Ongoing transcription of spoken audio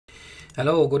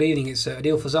Hello, good evening. It's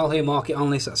Adil Fazal here, market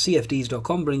analyst at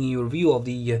CFDs.com, bringing you a review of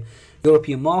the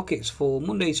European markets for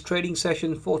Monday's trading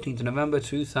session, 14th of November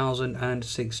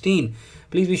 2016.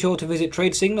 Please be sure to visit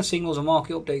Trade Signal, signals and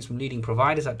market updates from leading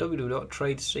providers at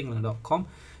www.tradesignal.com.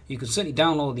 You can certainly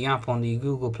download the app on the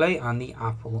Google Play and the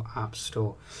Apple App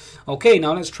Store. Okay,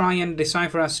 now let's try and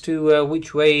decipher as to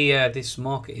which way this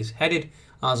market is headed.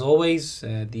 As always,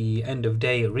 the end of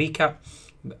day recap.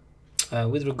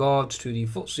 With regards to the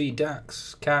FTSE,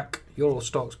 DAX, CAC, Euro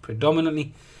stocks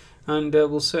predominantly, and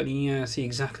we'll certainly see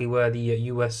exactly where the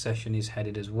US session is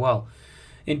headed as well.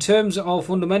 In terms of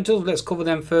fundamentals, let's cover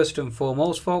them first and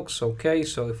foremost, folks. Okay,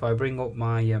 so if I bring up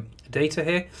my data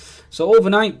here, so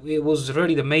overnight it was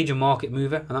really the major market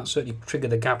mover, and that certainly triggered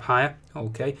the gap higher.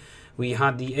 Okay, we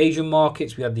had the Asian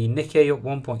markets, we had the Nikkei up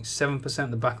 1.7%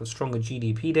 on the back of stronger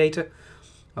GDP data.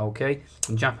 Okay,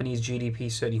 and Japanese GDP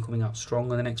certainly coming out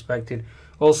stronger than expected.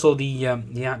 Also, the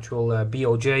actual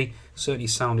BOJ certainly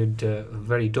sounded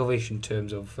very dovish in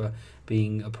terms of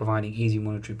providing easy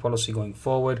monetary policy going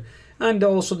forward. And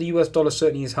also the US dollar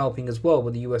certainly is helping as well,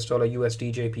 with the US dollar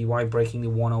USD JPY breaking the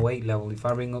 108 level. If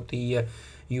I bring up the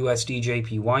USD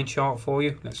JPY chart for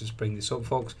you, let's just bring this up,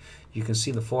 folks. You can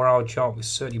see the 4-hour chart was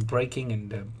certainly breaking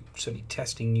and certainly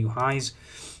testing new highs.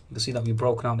 You can see that we've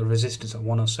broken out the resistance at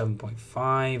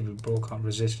 107.5. We broke out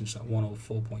resistance at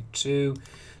 104.2.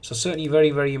 So certainly very,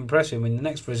 very impressive. I mean, the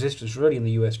next resistance really in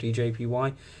the USD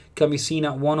JPY can be seen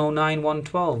at 109,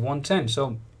 112, 110.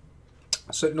 So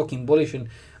certainly looking bullish. And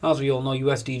as we all know,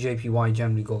 USD JPY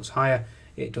generally goes higher.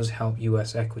 It does help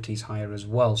US equities higher as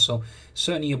well. So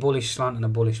certainly a bullish slant and a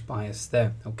bullish bias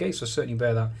there. Okay, so certainly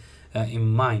bear that in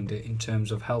mind in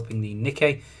terms of helping the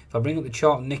Nikkei. If I bring up the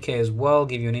chart Nikkei as well,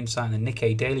 give you an insight in the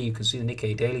Nikkei daily, you can see the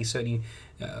Nikkei daily certainly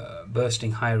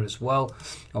bursting higher as well.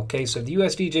 Okay, so the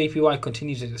USD JPY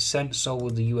continues its ascent, so will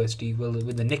the USD,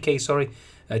 with the Nikkei, sorry,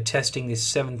 testing this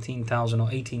 17,000 or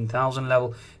 18,000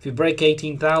 level. If you break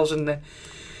 18,000,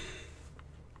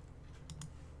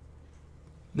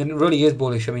 then it really is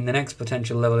bullish. I mean, the next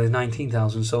potential level is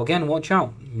 19,000. So again, watch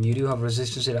out. You do have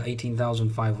resistance at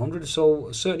 18,500.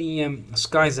 So certainly,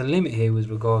 sky's the limit here with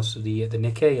regards to the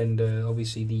Nikkei, and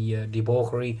obviously the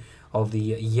debauchery of the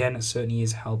yen certainly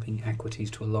is helping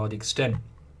equities to a large extent.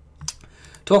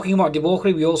 Talking about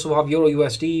debauchery, we also have Euro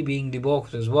USD being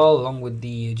debauched as well, along with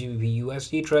the GBP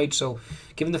USD trade. So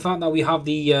given the fact that we have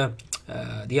the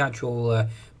actual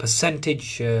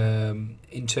percentage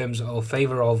in terms of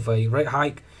favour of a rate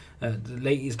hike, the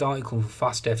latest article for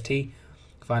Fast FT,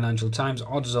 Financial Times,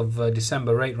 odds of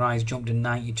December rate rise jumped to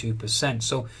 92%.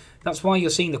 So that's why you're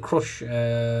seeing the crush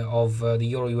of the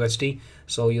Euro USD.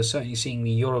 So you're certainly seeing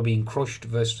the Euro being crushed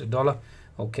versus the dollar.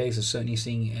 Okay, so certainly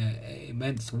seeing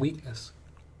immense weakness.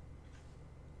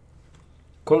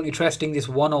 Currently testing this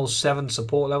 107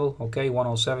 support level. Okay,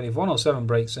 107. If 107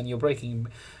 breaks, then you're bringing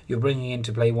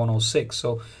into play 106.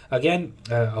 So again,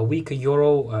 a weaker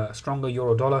euro, a stronger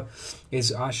euro dollar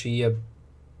is actually a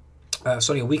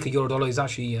weaker euro dollar is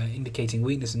actually indicating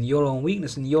weakness in the euro, and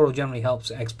weakness in the euro generally helps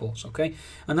exports. Okay,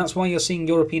 and that's why you're seeing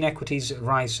European equities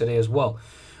rise today as well.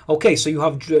 Okay, so you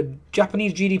have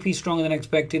Japanese GDP stronger than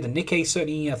expected. The Nikkei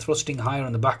certainly thrusting higher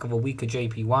on the back of a weaker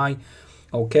JPY.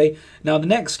 Okay, now the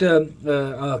next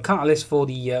catalyst for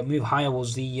the move higher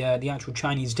was the actual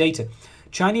Chinese data.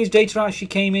 Chinese data actually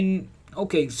came in,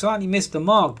 okay, slightly missed the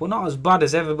mark, but not as bad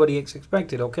as everybody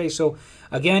expected. Okay, so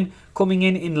again, coming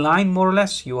in line more or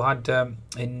less. You had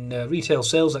in retail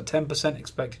sales at 10%,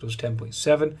 expected was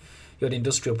 10.7. You had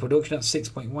industrial production at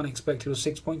 6.1, expected was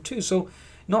 6.2. So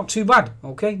not too bad.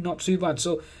 Okay, not too bad.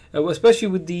 So especially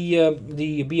with the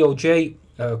BOJ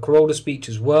Kuroda speech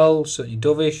as well, certainly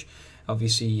dovish.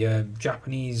 Obviously,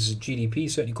 Japanese GDP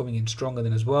certainly coming in stronger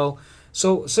than as well.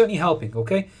 So certainly helping,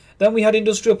 okay? Then we had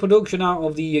industrial production out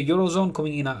of the Eurozone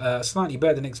coming in at slightly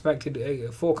better than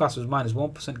expected. Forecast was minus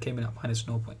 1%, came in at minus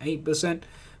 0.8%.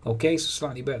 Okay, so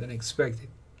slightly better than expected.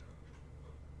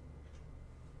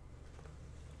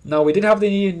 Now, we did have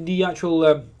the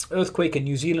actual earthquake in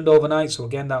New Zealand overnight. So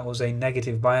again, that was a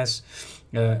negative bias.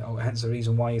 Hence the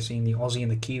reason why you're seeing the Aussie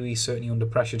and the Kiwi certainly under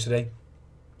pressure today,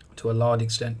 to a large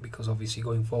extent, because obviously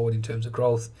going forward in terms of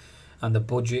growth and the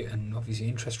budget, and obviously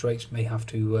interest rates may have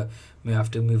to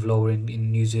move lower in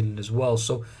New Zealand as well.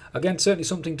 So again, certainly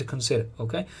something to consider.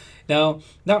 Okay, now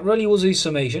that really was a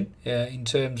summation in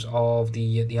terms of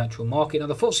the actual market. Now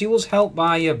the FTSE was helped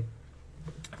by, if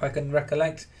I can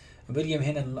recollect, William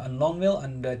Hinn and Longmill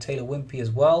and Taylor Wimpey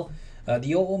as well.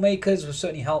 The automakers were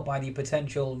certainly helped by the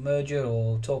potential merger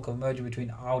or talk of merger between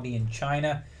Audi and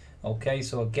China. Okay,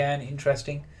 so again,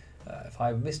 interesting. If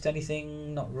I've missed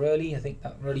anything, not really. I think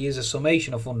that really is a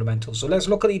summation of fundamentals. So let's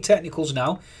look at the technicals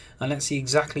now, and let's see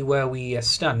exactly where we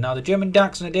stand. Now, the German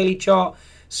DAX on a daily chart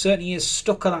certainly is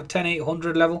stuck at that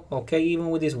 10,800 level. Okay, even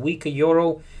with this weaker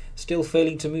euro, still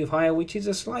failing to move higher, which is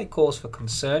a slight cause for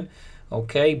concern.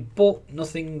 Okay, but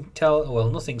nothing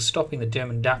stopping the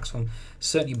German DAX from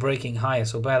certainly breaking higher,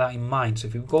 so bear that in mind. So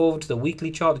if you go over to the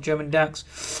weekly chart, the German DAX,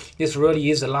 this really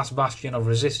is the last bastion of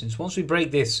resistance. Once we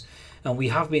break this, and we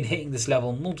have been hitting this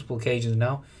level multiple occasions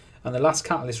now, and the last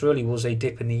catalyst really was a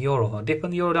dip in the euro. A dip in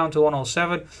the euro down to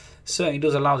 107 certainly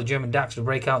does allow the German DAX to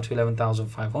break out to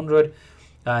 11,500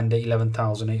 and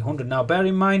 11,800. Now bear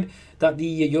in mind that the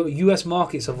US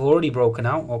markets have already broken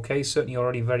out, okay, certainly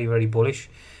already very, very bullish.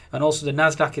 And also the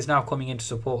Nasdaq is now coming into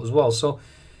support as well. So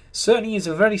certainly is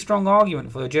a very strong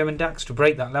argument for the German DAX to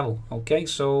break that level. Okay,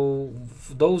 so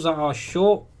for those that are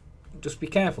short, just be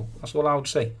careful. That's all I would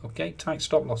say. Okay, tight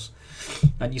stop loss.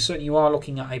 And you are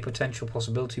looking at a potential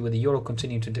possibility with the euro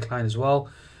continuing to decline as well.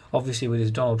 Obviously, with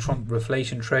this Donald Trump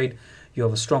reflation trade, you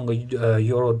have a stronger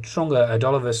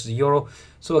dollar versus the euro.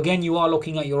 So again, you are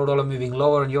looking at euro dollar moving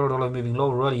lower, and euro dollar moving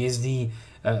lower really is the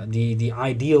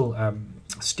ideal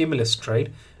stimulus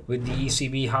trade, with the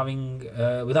ECB having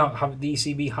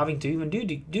having to even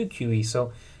do QE.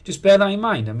 So just bear that in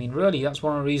mind. I mean, really, that's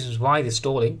one of the reasons why they're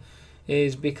stalling,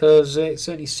 is because it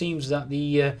certainly seems that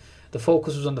the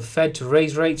focus was on the Fed to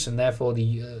raise rates, and therefore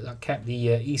that kept the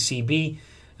ECB.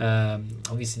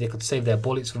 Obviously, they could save their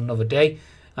bullets for another day,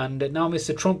 and now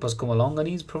Mr. Trump has come along and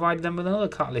he's provided them with another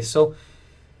catalyst. So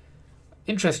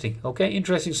interesting, okay,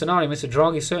 interesting scenario. Mr.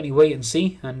 Draghi certainly wait and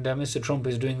see, and Mr. Trump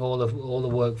is doing all the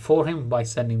work for him by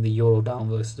sending the euro down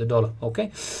versus the dollar.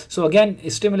 Okay, so again, a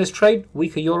stimulus trade,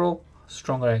 weaker euro,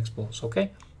 stronger exports.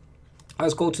 Okay,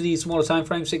 let's go to the smaller time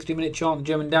frame, 60-minute chart on the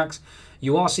German DAX.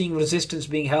 You are seeing resistance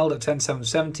being held at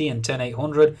 10,770 and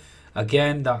 10,800.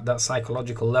 Again, that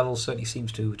psychological level certainly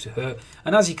seems to hurt,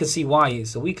 and as you can see why,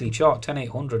 it's the weekly chart,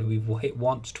 10,800. We've hit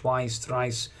once, twice,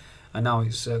 thrice, and now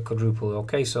it's quadruple.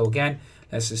 Okay, so again,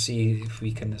 let's just see if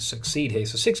we can succeed here.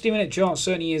 So 60-minute chart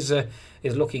certainly is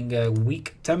looking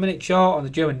weak. 10-minute chart on the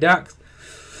German DAX,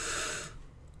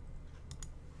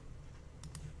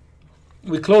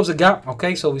 we close the gap.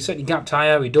 Okay, so we certainly gapped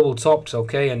higher, we double topped,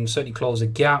 okay, and certainly closed the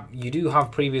gap. You do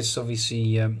have previous,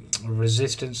 obviously,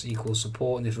 resistance equals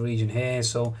support in this region here,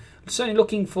 so certainly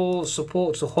looking for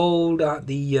support to hold at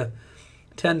the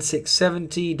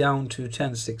 10,670 down to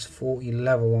 10,640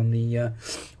 level on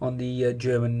the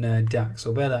German DAX.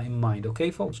 So bear that in mind, okay,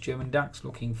 folks. German DAX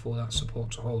looking for that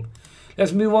support to hold.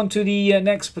 Let's move on to the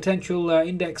next potential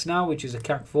index now, which is a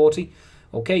CAC 40.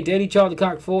 Okay, daily chart, the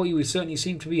CAC 40, we certainly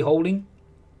seem to be holding.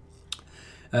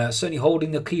 Certainly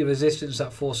holding the key resistance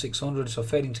at 4,600, so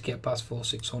failing to get past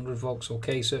 4,600, folks.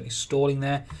 Okay, certainly stalling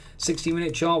there.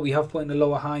 60-minute chart, we have put in a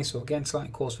lower high, so again,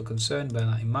 slight cause for concern, bear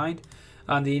that in mind.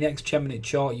 And the next 10-minute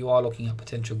chart, you are looking at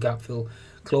potential gap fill,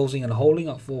 closing and holding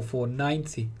at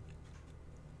 4,490.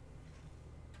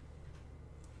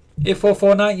 If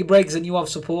 4,490 breaks, then you have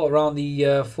support around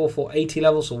the 4,480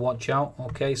 level, so watch out.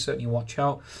 Okay, certainly watch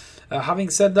out. Having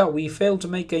said that, we failed to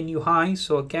make a new high,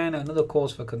 so again, another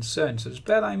cause for concern. So just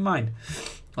bear that in mind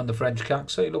on the French CAC,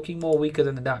 so looking more weaker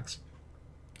than the DAX.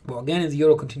 But again, if the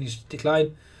euro continues to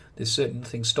decline, there's certainly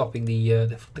nothing stopping the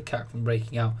CAC from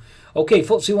breaking out. Okay,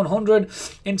 FTSE 100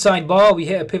 inside bar, we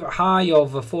hit a pivot high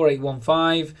of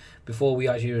 4,815 before we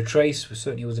actually retrace. It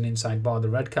certainly was an inside bar, the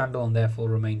red candle, and therefore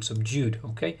remained subdued.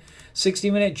 Okay,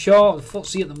 60-minute chart, the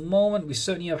FTSE at the moment, we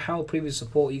certainly have held previous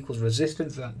support equals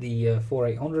resistance at the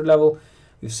 4,800 level.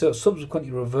 We've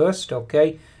subsequently reversed.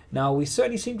 Okay, now we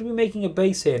certainly seem to be making a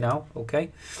base here now.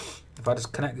 Okay, if I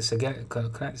just connect this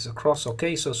across.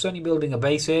 Okay, so certainly building a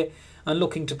base here and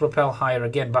looking to propel higher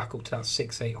again back up to that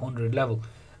 6,800 level.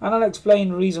 And I'll explain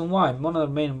the reason why. One of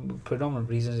the main predominant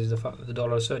reasons is the fact that the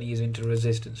dollar certainly is into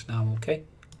resistance now. Okay.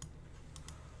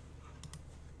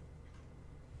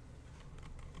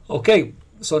 Okay,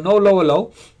 so no lower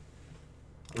low.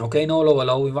 Okay, no lower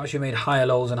low. We've actually made higher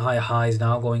lows and higher highs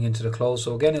now going into the close.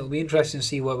 So again, it'll be interesting to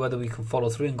see whether we can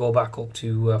follow through and go back up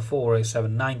to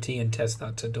 4,790 and test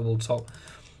that double top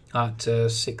at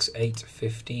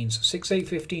 6,815. So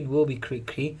 6,815 will be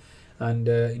key. And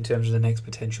in terms of the next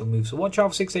potential move, so watch out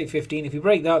for 6,815. If you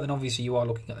break that, then obviously you are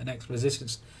looking at the next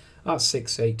resistance at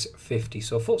 6,850.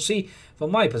 So FTSE,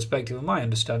 from my perspective and my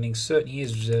understanding, certainly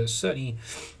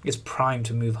is primed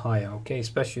to move higher. Okay,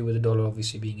 especially with the dollar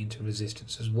obviously being into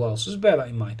resistance as well. So just bear that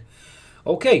in mind.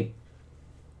 Okay,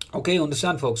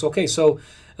 understand, folks. Okay, so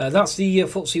that's the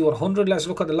FTSE 100. Let's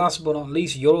look at the last but not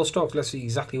least, Euro stocks. Let's see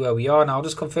exactly where we are now. I'll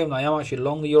just confirm that I am actually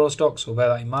long the Euro stocks, so bear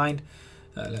that in mind.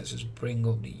 Let's just bring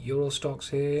up the Euro stocks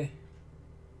here.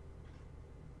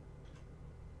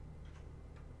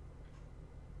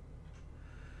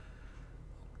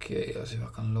 Okay, let's see if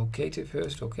I can locate it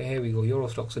first. Okay, here we go, Euro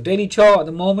stocks. So daily chart at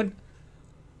the moment.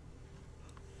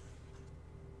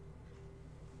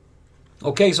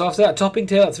 Okay, so after that topping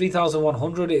tail at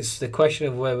 3,100, it's the question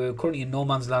of where we're currently in no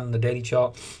man's land on the daily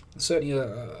chart.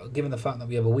 Certainly, given the fact that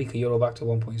we have a weaker euro back to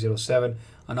 1.07,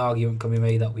 an argument can be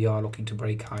made that we are looking to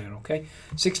break higher. Okay,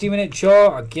 60-minute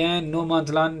chart, again, no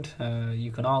man's land.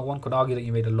 One could argue that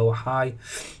you made a lower high.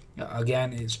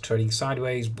 Again, it's trading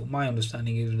sideways, but my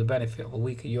understanding is with the benefit of a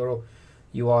weaker euro,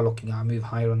 you are looking at a move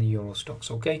higher on the euro stocks.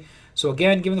 Okay, so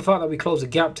again, given the fact that we closed the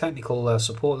gap, technical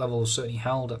support levels certainly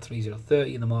held at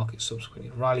 3030, and the market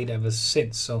subsequently rallied ever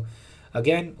since. So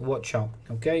again, watch out.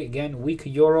 Okay, again, weaker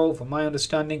euro, from my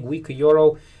understanding, weaker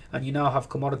euro, and you now have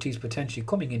commodities potentially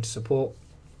coming into support.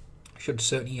 Should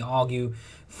certainly argue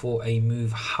for a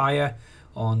move higher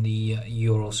on the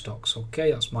euro stocks.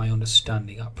 Okay, that's my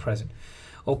understanding at present.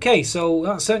 Okay, so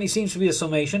that certainly seems to be a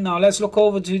summation. Now let's look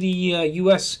over to the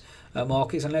US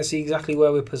markets and let's see exactly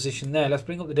where we're positioned there. Let's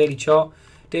bring up the daily chart.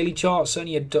 Daily chart,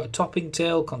 certainly a topping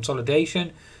tail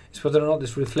consolidation. It's whether or not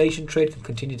this reflation trade can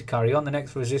continue to carry on. The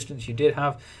next resistance you did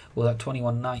have was at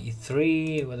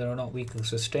 21.93. Whether or not we can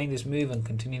sustain this move and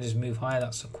continue this move higher,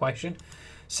 that's the question.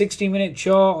 60-minute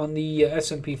chart on the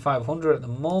S&P 500 at the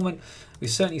moment. We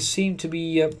certainly seem to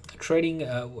be trading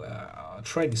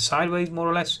sideways, more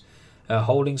or less.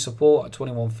 Holding support at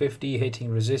 21.50, hitting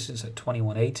resistance at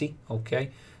 21.80.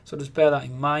 Okay, so just bear that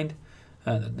in mind.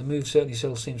 The move certainly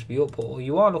still seems to be up, but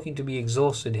you are looking to be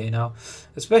exhausted here now,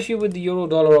 especially with the euro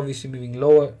dollar obviously moving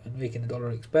lower and making the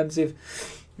dollar expensive.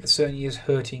 It certainly is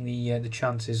hurting the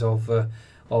chances of the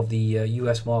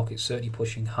US market certainly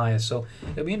pushing higher. So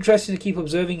it'll be interesting to keep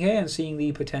observing here and seeing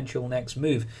the potential next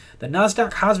move. The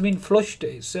Nasdaq has been flushed.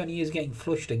 It certainly is getting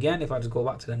flushed again. If I just go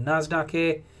back to the Nasdaq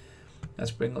here,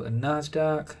 let's bring up the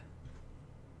Nasdaq.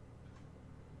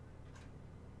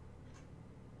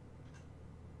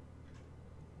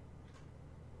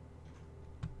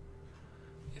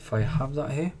 If I have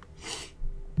that here.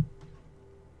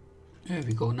 There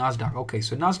we go, Nasdaq. Okay,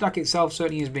 so Nasdaq itself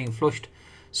certainly is being flushed.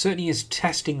 Certainly is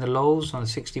testing the lows on a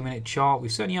 60-minute chart. We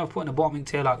certainly have put in a bottoming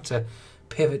tail at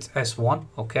pivot S1.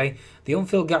 Okay, the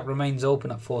unfilled gap remains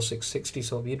open at 4660,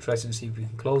 so it'll be interesting to see if we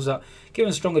can close that.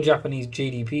 Given stronger Japanese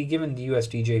GDP, given the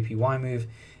USD JPY move,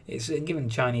 it's given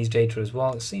Chinese data as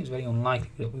well, it seems very unlikely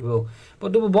that we will.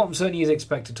 But double bottom certainly is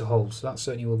expected to hold, so that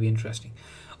certainly will be interesting.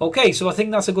 Okay, so I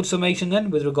think that's a good summation then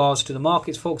with regards to the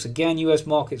markets, folks. Again, US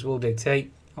markets will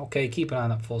dictate. Okay, keep an eye on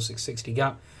that 4660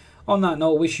 gap. On that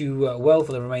note, wish you well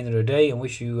for the remainder of the day and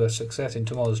wish you success in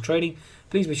tomorrow's trading.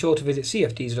 Please be sure to visit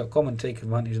cfds.com and take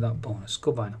advantage of that bonus.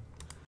 Goodbye now.